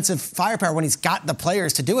the offensive firepower when he's got the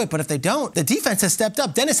players to do it, but if they don't, the defense has stepped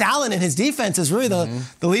up. Dennis Allen and his defense is really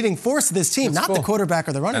the leading force of this team, the quarterback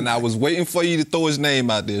or the running back. And I was waiting for you to throw his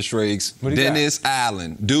name out there, Schrags. Dennis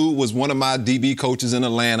Allen. Dude was one of my DB coaches in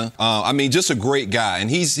Atlanta. I mean, just a great guy. And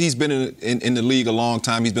he's been in the league a long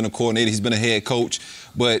time. He's been a coordinator. He's been a head coach.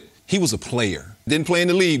 But he was a player. Didn't play in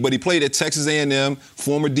the league, but he played at Texas A&M,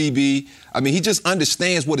 former DB. I mean, he just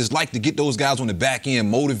understands what it's like to get those guys on the back end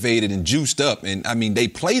motivated and juiced up. And, I mean, they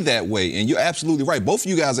play that way. And you're absolutely right. Both of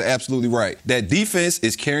you guys are absolutely right. That defense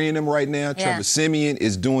is carrying them right now. Yeah. Trevor Siemian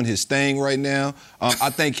is doing his thing right now. I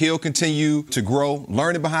think he'll continue to grow.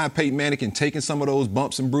 Learning behind Peyton Manning and taking some of those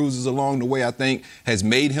bumps and bruises along the way, I think, has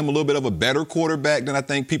made him a little bit of a better quarterback than I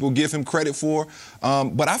think people give him credit for.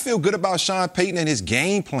 But I feel good about Sean Payton and his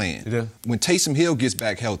game plan. Yeah. When Taysom Hill gets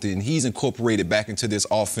back healthy and he's incorporated back into this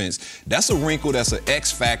offense, that's That's a wrinkle, that's an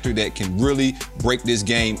X factor that can really break this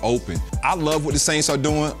game open. I love what the Saints are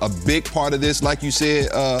doing. A big part of this, like you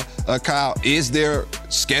said, Kyle, is their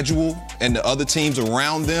schedule and the other teams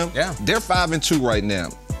around them. Yeah. They're 5-2 right now.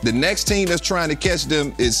 The next team that's trying to catch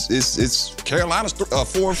them is Carolina's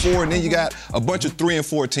 4-4, and then you got a bunch of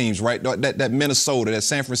 3-4 teams, right? That Minnesota, that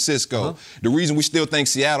San Francisco. The reason we still think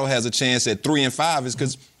Seattle has a chance at 3-5 is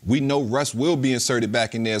because we know Russ will be inserted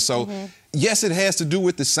back in there. So, yes, it has to do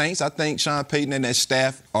with the Saints. I think Sean Payton and that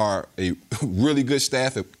staff are a really good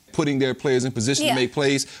staff at putting their players in position to make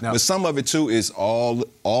plays. But some of it, too, is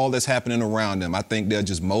all that's happening around them. I think they'll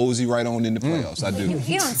just mosey right on in the playoffs. I do.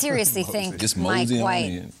 You don't seriously think Mike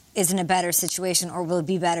White is in a better situation or will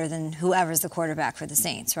be better than whoever's the quarterback for the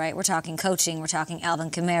Saints, right? We're talking coaching. We're talking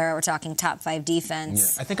Alvin Kamara. We're talking top 5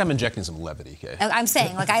 defense. I think I'm injecting some levity, Kay. I'm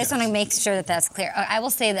saying, I just want to make sure that that's clear. I will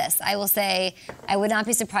say this. I will say I would not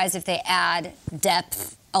be surprised if they add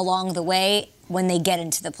depth along the way when they get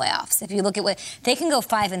into the playoffs. If you look at what they can go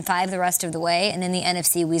 5-5 the rest of the way, and then the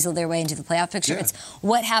NFC weasel their way into the playoff picture. It's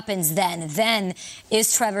what happens then. Then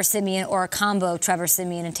is Trevor Siemian or a combo of Trevor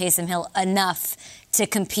Siemian and Taysom Hill enough to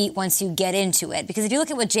compete once you get into it? Because if you look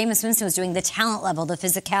at what Jameis Winston was doing, the talent level, the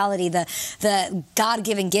physicality, the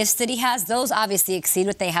God-given gifts that he has, those obviously exceed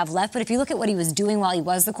what they have left. But if you look at what he was doing while he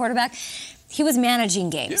was the quarterback, he was managing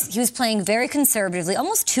games. He was playing very conservatively,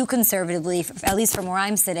 almost too conservatively, at least from where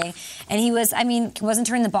I'm sitting. And he wasn't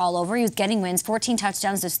turning the ball over. He was getting wins, 14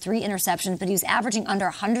 touchdowns, just 3 interceptions, but he was averaging under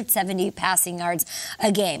 170 passing yards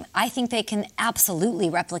a game. I think they can absolutely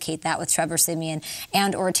replicate that with Trevor Siemian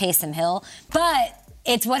and or Taysom Hill. But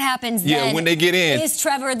it's what happens then. When they get in. Is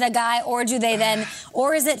Trevor the guy, or do they then,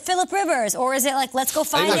 or is it Phillip Rivers, or is it let's go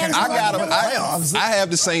find Andrew? I have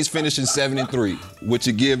the Saints finishing 7-3, which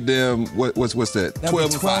would give them what's that?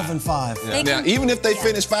 12-5. Now, even if they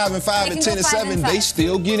finish 5-5 and 10-7, they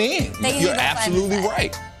still get in. You're absolutely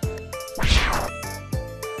right.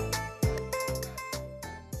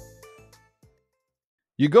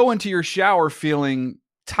 You go into your shower feeling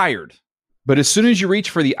tired, but as soon as you reach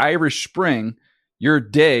for the Irish Spring, your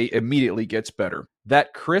day immediately gets better.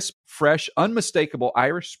 That crisp, fresh, unmistakable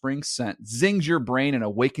Irish Spring scent zings your brain and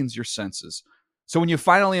awakens your senses. So when you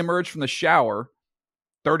finally emerge from the shower,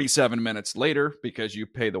 37 minutes later, because you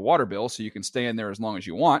pay the water bill so you can stay in there as long as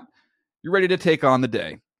you want, you're ready to take on the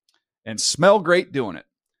day. And smell great doing it.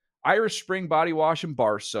 Irish Spring Body Wash and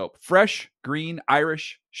Bar Soap. Fresh, green,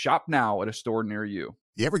 Irish. Shop now at a store near you.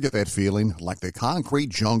 You ever get that feeling like the concrete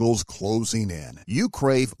jungle's closing in? You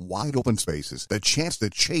crave wide open spaces, the chance to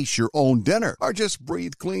chase your own dinner, or just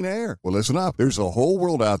breathe clean air. Well, listen up. There's a whole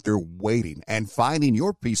world out there waiting, and finding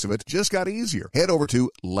your piece of it just got easier. Head over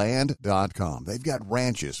to Land.com. They've got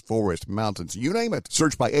ranches, forests, mountains, you name it.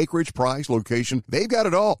 Search by acreage, price, location. They've got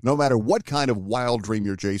it all. No matter what kind of wild dream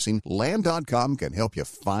you're chasing, Land.com can help you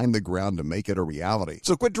find the ground to make it a reality.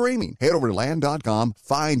 So quit dreaming. Head over to Land.com,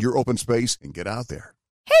 find your open space, and get out there.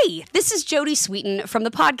 Hey, this is Jodie Sweetin from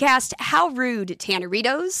the podcast How Rude,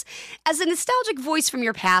 Tanneritos. As a nostalgic voice from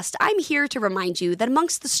your past, I'm here to remind you that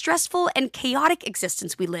amongst the stressful and chaotic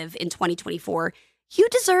existence we live in 2024, you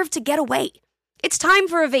deserve to get away. It's time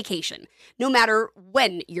for a vacation, no matter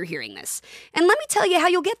when you're hearing this. And let me tell you how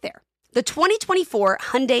you'll get there. The 2024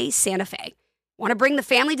 Hyundai Santa Fe. Want to bring the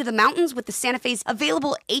family to the mountains with the Santa Fe's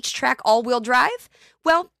available H-Track all-wheel drive?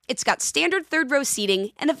 Well, it's got standard third-row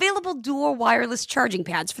seating and available dual wireless charging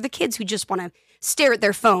pads for the kids who just want to stare at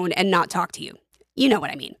their phone and not talk to you. You know what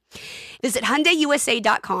I mean. Visit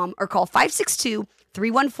HyundaiUSA.com or call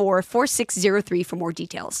 562-314-4603 for more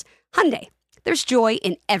details. Hyundai, there's joy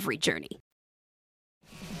in every journey.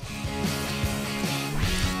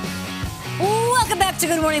 Welcome back to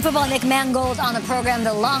Good Morning Football. Nick Mangold on the program.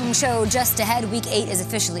 The long show just ahead. Week 8 is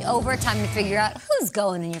officially over. Time to figure out who's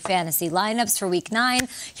going in your fantasy lineups for Week 9.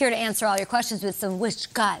 Here to answer all your questions with some Wish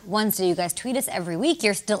Got Wednesday. You guys tweet us every week.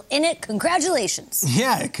 You're still in it. Congratulations.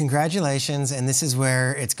 Yeah, congratulations. And this is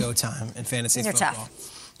where it's go time in fantasy football. These are tough.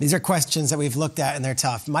 These are questions that we've looked at, and they're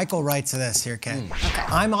tough. Michael writes this here, Ken. Okay.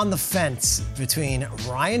 I'm on the fence between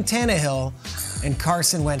Ryan Tannehill and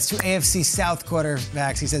Carson Wentz, 2 AFC South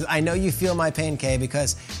quarterbacks. He says, I know you feel my pain, Kay,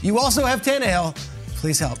 because you also have Tannehill.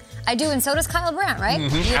 Please help. I do, and so does Kyle Brandt, right?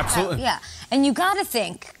 Mm-hmm. Absolutely. Yeah, and you got to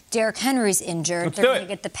think Derrick Henry's injured. They're going to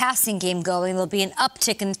get the passing game going. There'll be an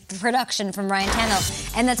uptick in production from Ryan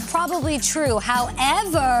Tannehill, and that's probably true.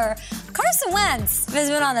 However, Carson Wentz has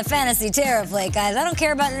been on the fantasy terror plate, guys. I don't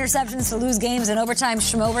care about interceptions to lose games in overtime,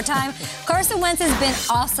 overtime. Carson Wentz has been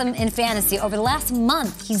awesome in fantasy. Over the last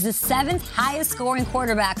month, he's the 7th highest scoring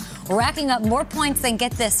quarterback, racking up more points than,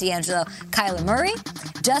 get this, D'Angelo, Kyler Murray,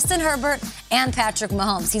 Justin Herbert and Patrick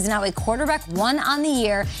Mahomes. He's now a quarterback 1 on the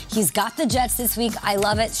year. He's got the Jets this week. I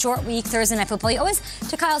love it. Short week, Thursday Night Football. You always,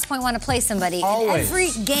 to Kyle's point, want to play somebody in every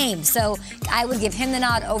game. So I would give him the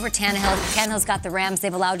nod over Tannehill. Tannehill's got the Rams.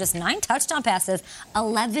 They've allowed just 9 touchdown passes,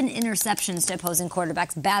 11 interceptions to opposing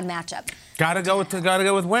quarterbacks. Bad matchup. Gotta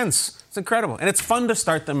go with Wentz. It's incredible. And it's fun to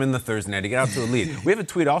start them in the Thursday night to get out to a lead. We have a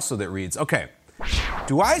tweet also that reads, okay,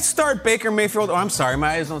 do I start Baker Mayfield? Oh, I'm sorry,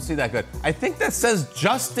 my eyes don't see that good. I think that says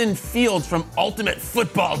Justin Fields from Ultimate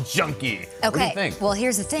Football Junkie. Okay, what do you think? Well,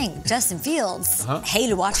 here's the thing. Justin Fields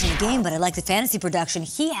hated watching the game, but I like the fantasy production.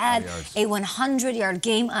 He had a 100-yard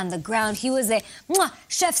game on the ground. He was a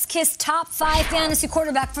chef's kiss top 5 fantasy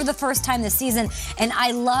quarterback for the first time this season, and I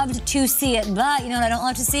loved to see it. But you know what I don't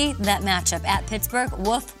love to see? That matchup at Pittsburgh.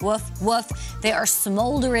 Woof, woof, woof. They are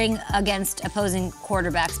smoldering against opposing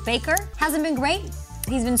quarterbacks. Baker hasn't been great.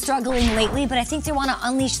 He's been struggling lately, but I think they want to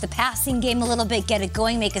unleash the passing game a little bit, get it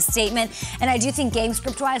going, make a statement. And I do think game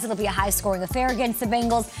script-wise, it'll be a high-scoring affair against the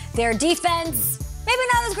Bengals. Their defense, maybe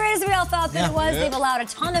not as great as we all thought that it was. They've allowed a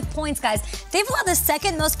ton of points, guys. They've allowed the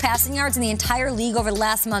 2nd most passing yards in the entire league over the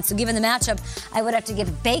last month. So given the matchup, I would have to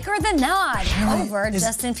give Baker the nod over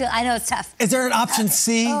Justin Fields. I know it's tough. Is there an option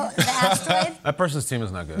C? The asteroid? That person's team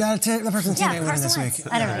is not good. That person's team ain't winning this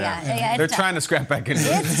week. I don't know, yeah. They're trying to scrap back in.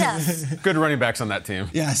 It's tough. Good running backs on that team.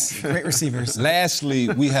 Yes, great receivers. Lastly,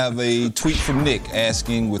 we have a tweet from Nick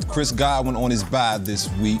asking, with Chris Godwin on his bye this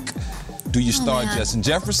week, do you start Justin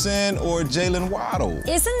Jefferson or Jalen Waddle? Isn't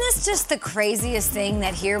this just the craziest thing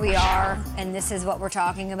that here we are, and this is what we're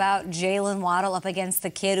talking about? Jalen Waddle up against the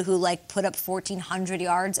kid who put up 1,400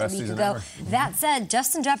 yards a week ago. That said,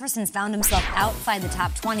 Justin Jefferson's found himself outside the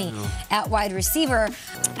top 20 at wide receiver.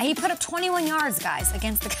 He put up 21 yards, guys,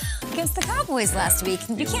 against the Cowboys last week.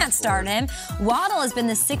 You can't start him. Waddle has been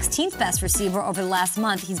the 16th best receiver over the last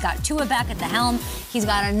month. He's got Tua back at the helm. He's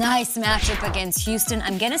got a nice matchup against Houston.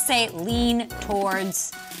 I'm going to say lean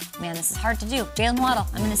towards, this is hard to do, Jalen Waddle.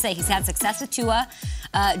 I'm going to say he's had success with Tua.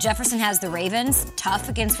 Jefferson has the Ravens, tough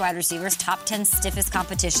against wide receivers, top 10 stiffest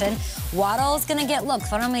competition. Waddle's going to get, look,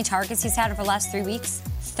 how many targets he's had over the last 3 weeks?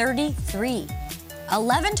 33.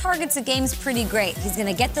 11 targets a game is pretty great. He's going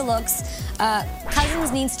to get the looks.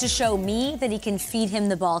 Cousins needs to show me that he can feed him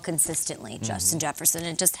the ball consistently, Justin Jefferson.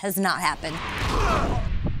 It just has not happened.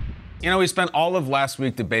 You know, we spent all of last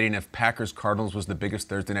week debating if Packers-Cardinals was the biggest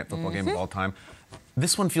Thursday night football game of all time.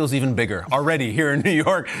 This one feels even bigger already here in New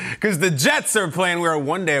York because the Jets are playing. We're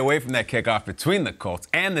 1 day away from that kickoff between the Colts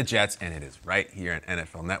and the Jets, and it is right here on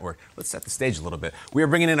NFL Network. Let's set the stage a little bit. We are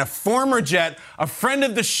bringing in a former Jet, a friend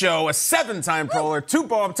of the show, a 7-time Proler,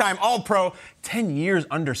 2-time All-Pro, 10 years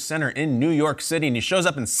under center in New York City, and he shows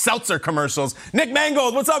up in seltzer commercials. Nick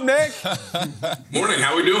Mangold, what's up, Nick? Morning,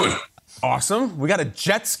 how we doing? Awesome. We got a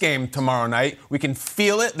Jets game tomorrow night. We can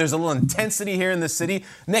feel it. There's a little intensity here in the city.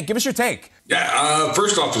 Nick, give us your take. Yeah,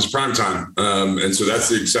 first off, it's prime time. And so that's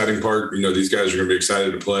the exciting part. You know, these guys are going to be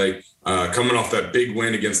excited to play. Coming off that big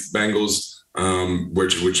win against the Bengals,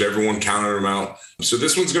 which everyone counted them out. So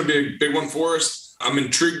this one's going to be a big one for us. I'm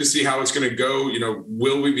intrigued to see how it's going to go. You know,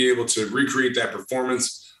 will we be able to recreate that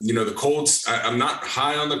performance? You know, the Colts, I'm not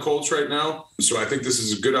high on the Colts right now. So I think this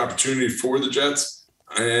is a good opportunity for the Jets.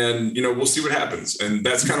 And, you know, we'll see what happens. And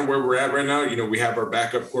that's kind of where we're at right now. You know, we have our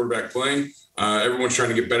backup quarterback playing. Everyone's trying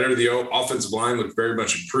to get better. The offensive line looked very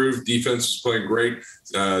much improved. Defense is playing great.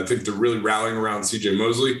 I think they're really rallying around C.J.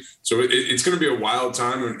 Mosley. So it's going to be a wild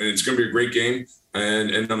time, and it's going to be a great game.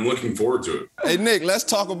 And I'm looking forward to it. Hey, Nick, let's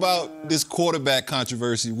talk about this quarterback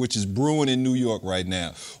controversy, which is brewing in New York right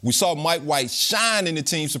now. We saw Mike White shine in the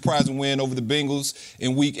team's surprising win over the Bengals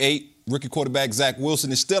in Week 8. Rookie quarterback Zach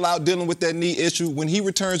Wilson is still out dealing with that knee issue. When he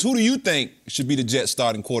returns, who do you think should be the Jets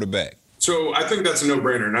starting quarterback? So I think that's a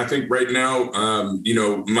no-brainer. And I think right now, you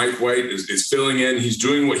know, Mike White is filling in. He's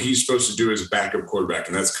doing what he's supposed to do as a backup quarterback,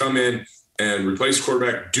 and that's come in and replace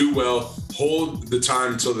quarterback, do well, hold the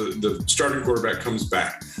time until the starting quarterback comes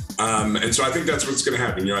back. And so I think that's what's going to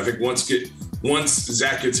happen. You know, I think once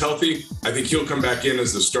Zach gets healthy, I think he'll come back in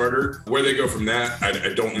as the starter. Where they go from that,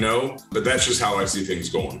 I don't know. But that's just how I see things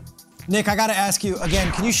going. Nick, I got to ask you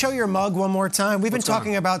again, can you show your mug one more time? We've been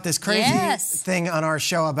talking about this crazy thing on our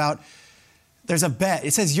show about there's a bet.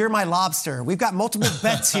 It says, "You're my lobster." We've got multiple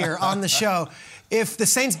bets here on the show. If the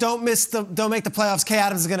Saints don't make the playoffs, Kay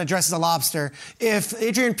Adams is going to dress as a lobster. If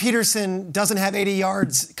Adrian Peterson doesn't have 80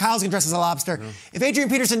 yards, Kyle's going to dress as a lobster. Yeah. If Adrian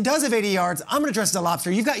Peterson does have 80 yards, I'm going to dress as a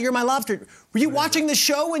lobster. You've got "You're my lobster." Were you watching the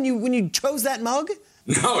show when you chose that mug?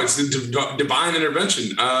 No, it's a divine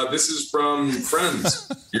intervention. This is from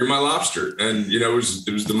Friends. "You're my lobster." And, you know, it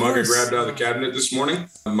was the mug I grabbed out of the cabinet this morning.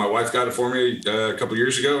 My wife got it for me a couple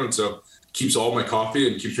years ago. And so keeps all my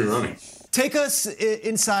coffee and keeps me running. Take us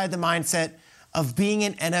inside the mindset of being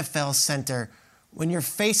an NFL center when you're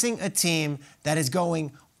facing a team that is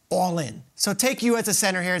going all in. So take you as a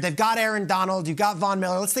center here. They've got Aaron Donald. You've got Von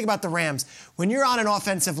Miller. Let's think about the Rams. When you're on an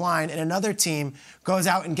offensive line and another team goes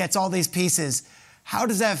out and gets all these pieces, how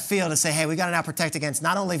does that feel to say, hey, we got to now protect against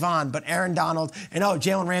not only Von, but Aaron Donald, and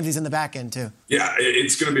Jalen Ramsey's in the back end too? Yeah,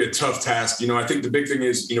 it's going to be a tough task. I think the big thing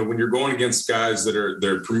is, when you're going against guys that are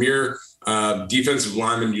their premier defensive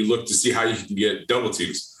linemen, you look to see how you can get double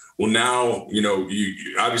teams. Well, now, you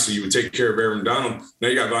obviously you would take care of Aaron Donald. Now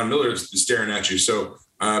you got Von Miller staring at you. So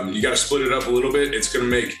you got to split it up a little bit. It's going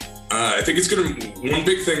to make, one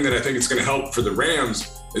big thing that I think it's going to help for the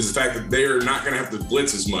Rams is the fact that they are not going to have to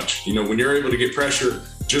blitz as much. When you're able to get pressure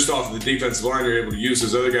just off of the defensive line, you're able to use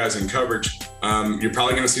those other guys in coverage. You're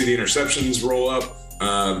probably going to see the interceptions roll up.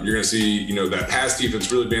 You're going to see, that pass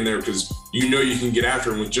defense really being there because you can get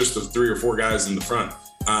after them with just the 3 or 4 guys in the front.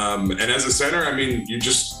 And as a center,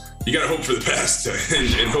 you got to hope for the best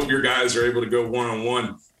and hope your guys are able to go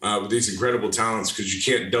one-on-one with these incredible talents because you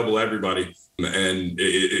can't double everybody. And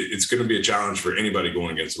it's going to be a challenge for anybody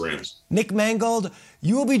going against the Rams. Nick Mangold,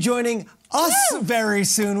 you will be joining us very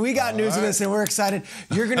soon. We got news of this, and we're excited.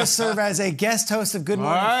 You're going to serve as a guest host of Good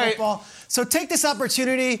Morning Football. So take this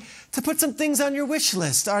opportunity to put some things on your wish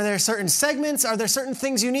list. Are there certain segments? Are there certain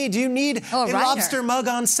things you need? Do you need a lobster mug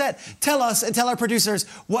on set? Tell us and tell our producers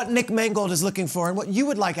what Nick Mangold is looking for and what you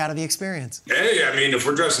would like out of the experience. Hey, if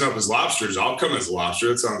we're dressing up as lobsters, I'll come as a lobster.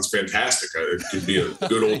 That sounds fantastic. It could be a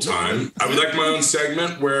good old time. I would like my own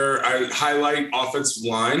segment where I highlight offensive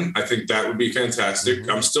line. I think that would be fantastic.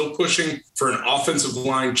 I'm still pushing for an offensive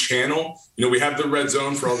line channel. We have the red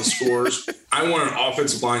zone for all the scores. I want an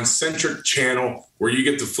offensive line centric channel where you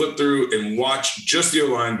get to flip through and watch just the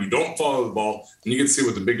O-line. You don't follow the ball, and you get to see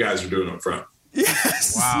what the big guys are doing up front.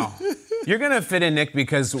 Yes. Wow. You're going to fit in, Nick,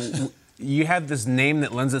 because you have this name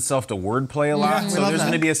that lends itself to wordplay a lot. So there's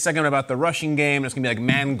going to be a segment about the rushing game. It's going to be like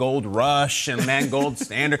Mangold Rush and Mangold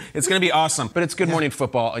Standard. It's going to be awesome. But it's Good Morning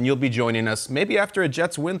Football, and you'll be joining us maybe after a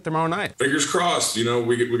Jets win tomorrow night. Fingers crossed.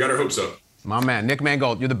 We got our hopes up. My man, Nick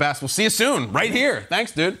Mangold, you're the best. We'll see you soon, right here.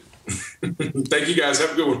 Thanks, dude. Thank you, guys.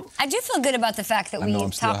 Have a good one. I do feel good about the fact that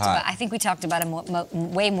I think we talked about him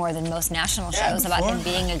way more than most national shows, about him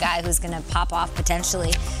being a guy who's going to pop off potentially.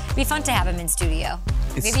 It'd be fun to have him in studio.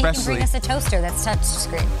 Maybe you can bring us a toaster that's touch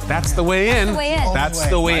screen. That's the way in. That's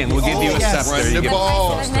the way in. We'll give you a scepter. You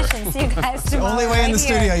get See you guys tomorrow. Only way in the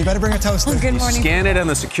studio. You better bring a toaster. Good morning. Scan it on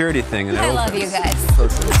the security thing. And I love you guys.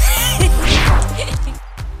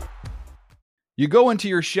 You go into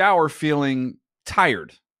your shower feeling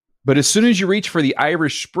tired, but as soon as you reach for the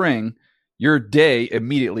Irish Spring, your day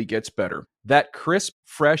immediately gets better. That crisp,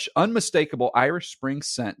 fresh, unmistakable Irish Spring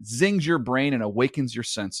scent zings your brain and awakens your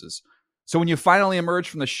senses. So when you finally emerge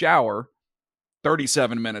from the shower,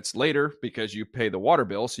 37 minutes later, because you pay the water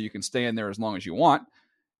bill so you can stay in there as long as you want,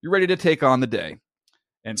 you're ready to take on the day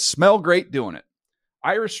and smell great doing it.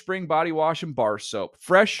 Irish Spring Body Wash and Bar Soap.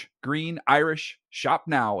 Fresh, green, Irish. Shop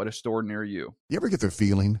now at a store near you. You ever get the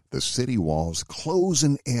feeling the city walls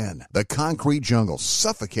closing in, the concrete jungle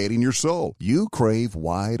suffocating your soul? You crave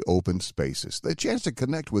wide open spaces, the chance to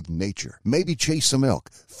connect with nature, maybe chase some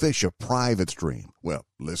elk, fish a private stream. Well,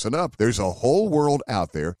 listen up. There's a whole world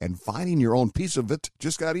out there, and finding your own piece of it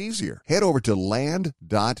just got easier. Head over to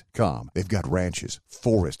land.com. They've got ranches,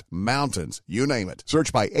 forest, mountains, you name it.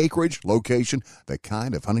 Search by acreage, location, the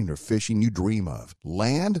kind of hunting or fishing you dream of.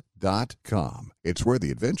 Land.com. It's where the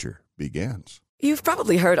adventure begins. You've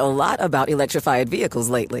probably heard a lot about electrified vehicles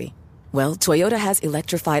lately. Well, Toyota has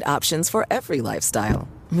electrified options for every lifestyle.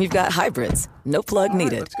 We've got hybrids, no plug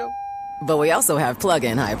needed. Let's go. But we also have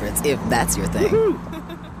plug-in hybrids, if that's your thing.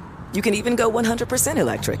 You can even go 100%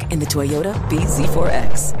 electric in the Toyota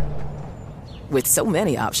BZ4X. With so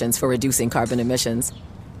many options for reducing carbon emissions,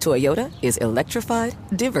 Toyota is electrified,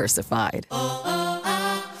 diversified.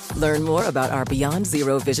 Learn more about our Beyond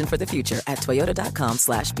Zero vision for the future at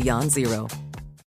toyota.com/beyond zero.